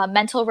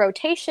 Mental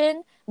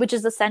rotation, which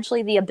is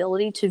essentially the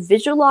ability to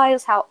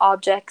visualize how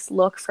objects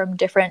look from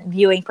different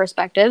viewing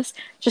perspectives.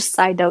 Just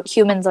side note,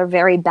 humans are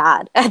very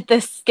bad at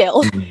this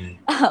skill.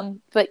 Mm-hmm.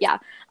 But yeah,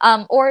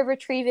 or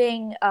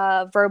retrieving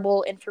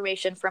verbal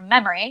information from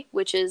memory,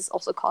 which is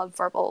also called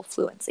verbal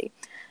fluency.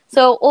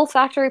 So,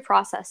 olfactory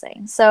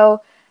processing.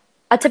 So,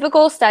 a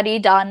typical study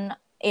done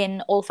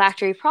in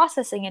olfactory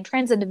processing in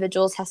trans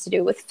individuals has to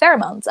do with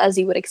pheromones, as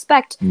you would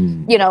expect.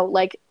 Mm. You know,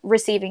 like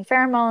receiving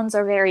pheromones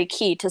are very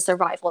key to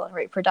survival and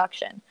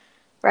reproduction,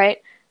 right?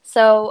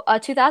 So, a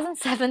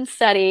 2007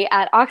 study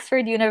at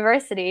Oxford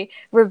University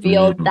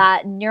revealed Mm.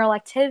 that neural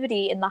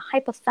activity in the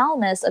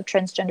hypothalamus of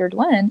transgendered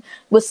women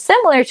was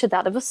similar to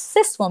that of a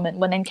cis woman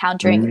when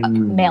encountering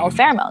male Mm.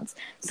 pheromones.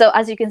 So,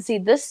 as you can see,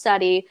 this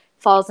study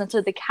falls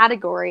into the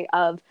category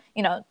of,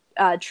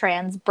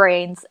 trans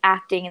brains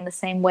acting in the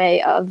same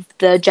way of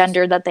the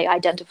gender that they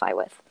identify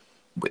with.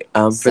 Wait,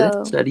 for this So,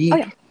 oh study,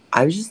 yeah.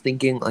 I was just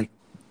thinking, like,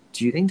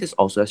 do you think this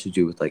also has to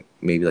do with like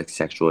maybe like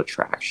sexual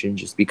attraction?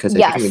 Just because I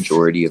think a Yes.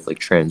 majority of like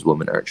trans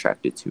women are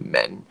attracted to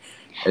men,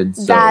 and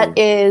That so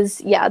is,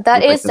 yeah,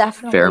 that with like is the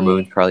pheromones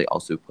definitely probably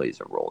also plays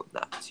a role in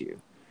that too.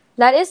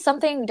 that is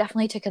something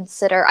definitely to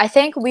consider. I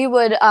think we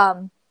would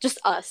just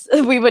us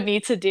we would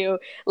need to do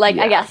like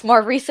I Yeah, guess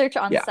more research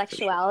on yeah, for sure.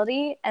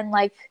 sexuality and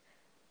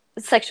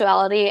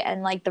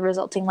like the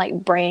resulting like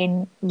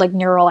brain like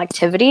neural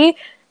activity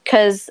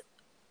because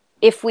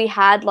if we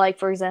had like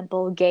for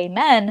example gay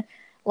men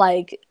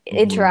like Mm-hmm.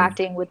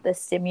 interacting with the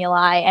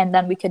stimuli and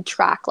then we could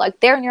track like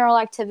their neural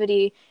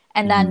activity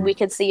and then Mm-hmm. we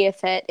could see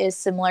if it is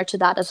similar to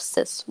that of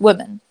cis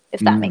women if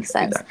that Mm, makes okay,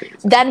 sense that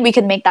makes sense. then we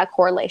can make that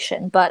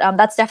correlation but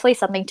that's definitely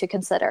something to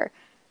consider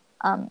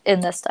in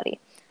this study.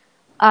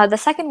 The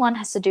second one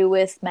has to do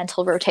with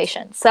mental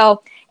rotation.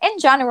 So, in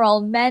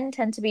general, men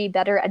tend to be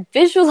better at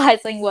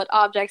visualizing what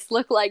objects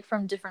look like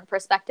from different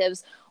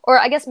perspectives, or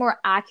I guess more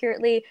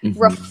accurately, Mm-hmm.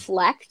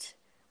 reflect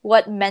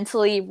what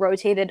mentally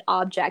rotated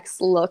objects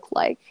look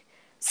like.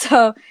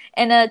 So,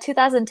 in a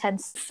 2010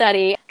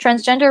 study,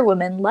 transgender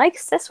women, like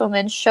cis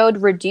women, showed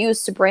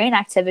reduced brain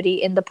activity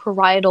in the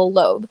parietal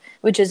lobe,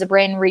 which is a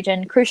brain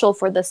region crucial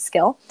for this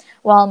skill,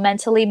 while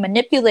mentally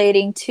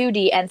manipulating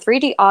 2D and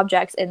 3D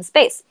objects in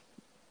space.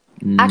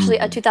 Actually,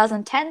 a Mm.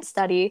 2010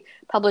 study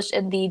published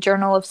in the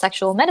Journal of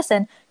Sexual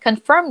Medicine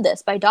confirmed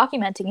this by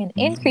documenting an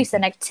increase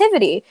in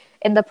activity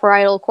in the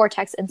parietal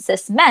cortex in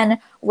cis men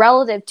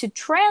relative to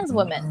trans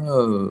women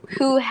Oh.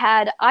 who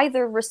had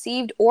either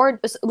received or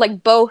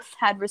like both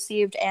had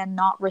received and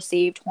not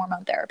received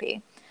hormone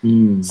therapy.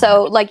 Mm.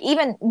 So, like,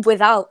 even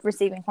without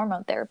receiving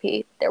hormone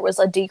therapy, there was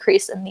a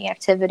decrease in the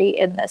activity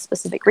in this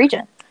specific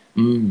region.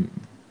 Mm.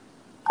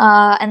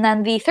 And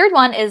then the third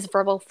one is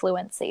verbal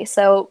fluency.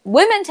 So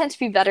women tend to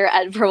be better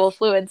at verbal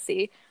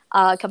fluency.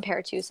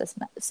 compared to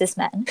cis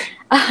men.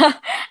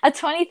 A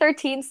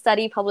 2013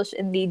 study published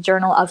in the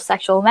Journal of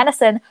Sexual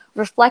Medicine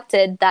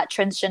reflected that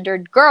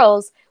transgendered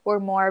girls were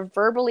more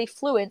verbally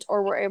fluent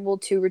or were able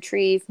to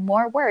retrieve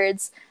more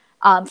words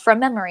from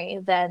memory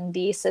than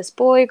the cis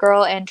boy,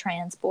 girl, and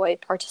trans boy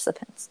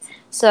participants.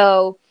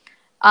 So,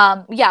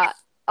 yeah,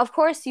 of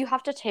course, you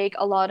have to take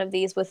a lot of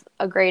these with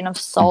a grain of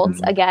salt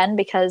Mm-hmm. again,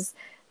 because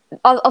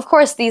of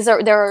course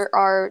there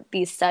are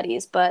these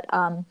studies, but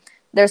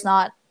there's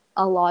not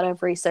a lot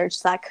of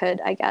research that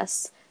could, I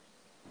guess,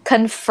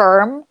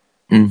 confirm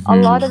a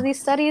lot of Mm-hmm.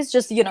 these studies,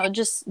 just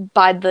just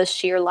by the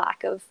sheer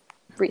lack of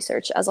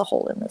research as a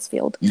whole in this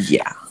field.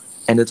 Yeah.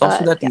 And it's also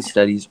But that yeah, these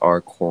studies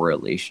are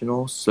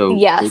correlational, so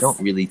they don't yes,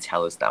 really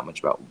tell us that much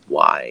about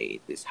why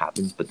this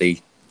happens, but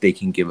they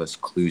can give us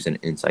clues and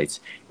insights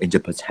into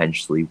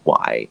potentially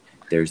why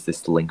there's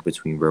this link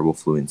between verbal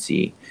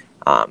fluency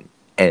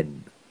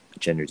and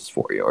gender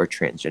dysphoria or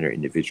transgender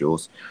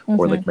individuals, or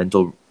mm-hmm. like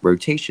mental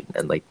rotation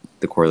and like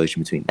the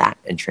correlation between that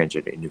and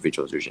transgender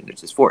individuals or gender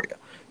dysphoria.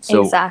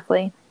 So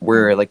Exactly.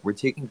 we're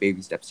taking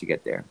baby steps to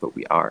get there, but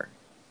we are.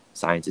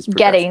 Science is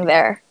Getting progressing.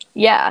 there.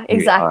 Yeah, We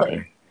exactly.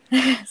 are.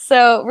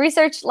 So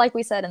research, like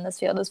we said, in this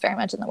field is very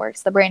much in the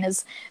works. The brain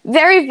is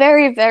very,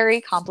 very, very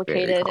Very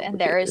complicated, and complicated.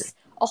 there's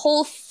a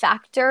whole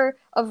factor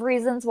of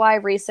reasons why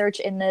research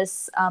in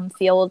this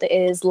field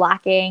is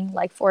lacking.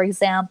 Like, for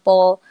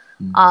example,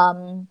 Mm.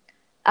 um,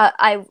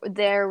 I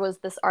there was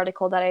this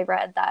article that I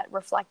read that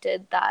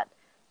reflected that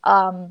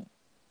um,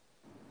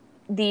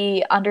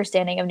 the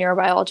understanding of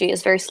neurobiology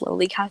is very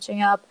slowly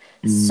catching up.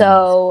 Mm.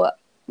 So,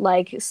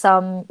 like,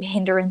 some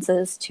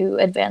hindrances to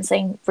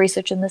advancing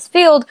research in this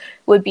field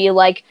would be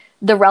like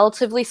the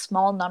relatively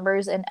small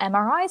numbers in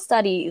MRI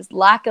studies,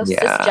 lack of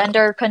Yeah.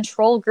 cisgender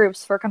control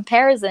groups for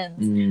comparisons,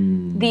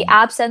 the Mm.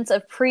 absence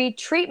of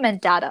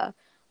pre-treatment data,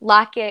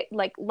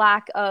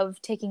 lack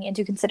of taking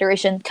into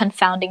consideration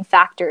confounding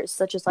factors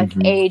such as like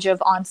Mm-hmm. age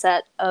of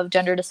onset of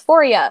gender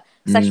dysphoria,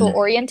 sexual Mm.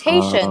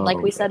 orientation, like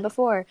Oh, we said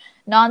before,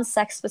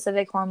 non-sex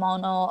specific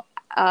hormonal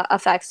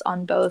effects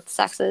on both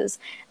sexes,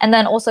 and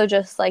then also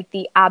just like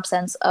the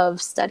absence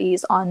of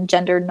studies on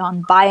gender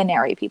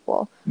non-binary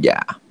people.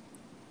 yeah.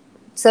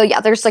 So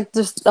yeah, there's like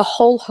just a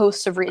whole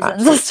host of reasons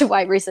as Absolutely. to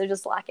why research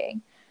is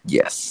lacking.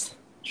 Yes.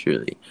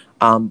 Truly.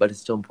 But it's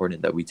still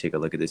important that we take a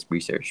look at this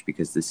research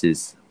because this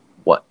is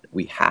what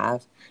we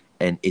have,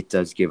 and it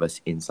does give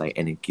us insight,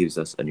 and it gives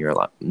us a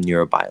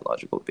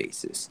neurobiological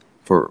basis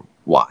for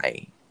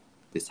why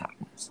this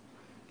happens.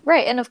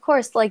 Right. And of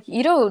course, like,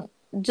 you don't,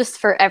 just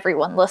for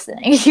everyone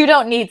listening, you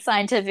don't need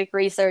scientific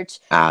research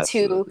to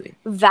Absolutely.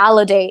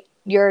 validate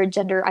your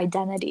gender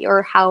identity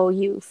or how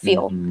you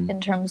feel Mm-hmm. in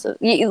terms of,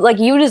 like,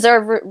 you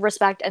deserve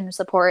respect and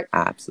support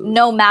Absolutely.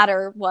 no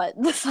matter what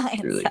the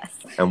science Truly.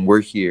 says. And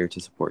we're here to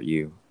support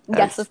you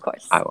Yes, as of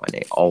course.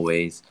 IYNA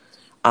always.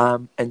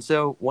 And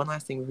so one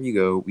last thing before you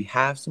go, we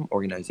have some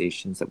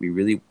organizations that we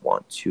really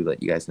want to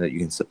let you guys know that you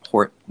can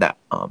support that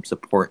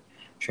support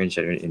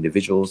transgender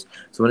individuals.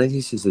 So one of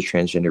these is the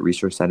Transgender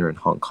Resource Center in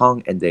Hong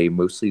Kong, and they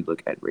mostly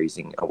look at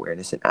raising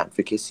awareness and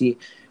advocacy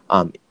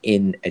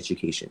in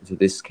education. So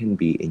this can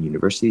be in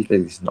universities,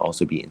 but this can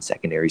also be in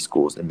secondary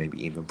schools and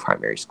maybe even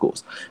primary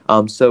schools.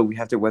 So we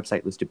have their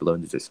website listed below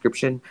in the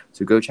description.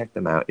 So go check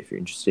them out if you're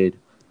interested.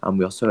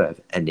 We also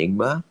have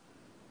Enigma.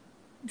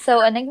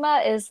 So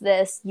Enigma is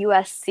this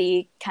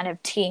USC kind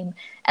of team,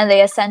 and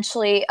they're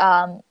essentially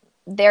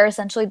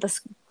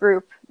this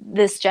group,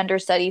 this gender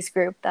studies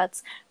group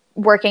that's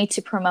working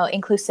to promote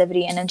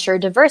inclusivity and ensure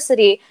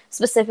diversity,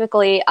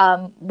 specifically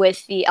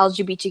with the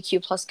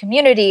LGBTQ plus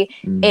community,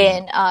 Mm,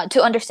 in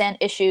to understand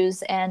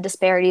issues and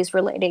disparities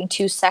relating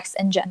to sex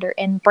and gender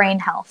in brain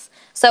health.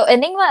 So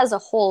Enigma as a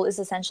whole is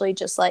essentially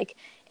just like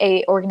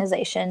a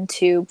organization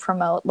to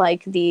promote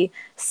like the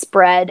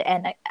spread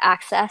and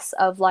access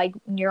of like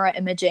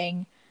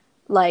neuroimaging,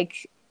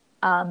 like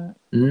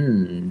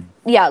mm.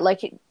 yeah, like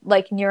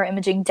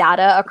neuroimaging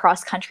data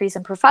across countries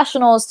and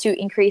professionals to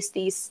increase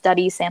these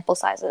study sample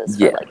sizes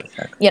for Yeah, like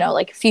exactly.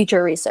 like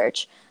future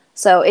research.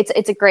 So it's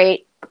a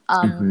great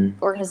Hmm.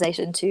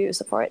 organization to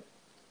support.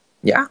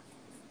 Yeah.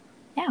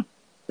 Yeah.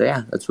 So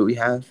yeah, that's what we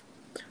have.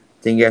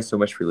 Thank you guys so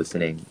much for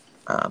listening.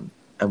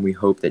 And we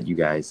hope that you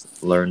guys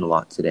learned a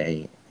lot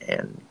today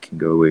and can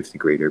go away with a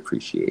greater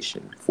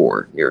appreciation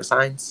for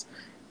neuroscience.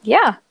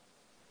 Yeah.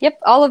 Yep.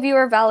 All of you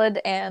are valid,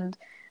 and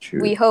we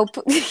Truly. hope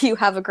you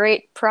have a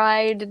great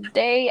Pride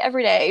Day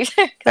every day,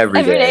 because Every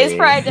every day is day.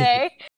 Pride Day.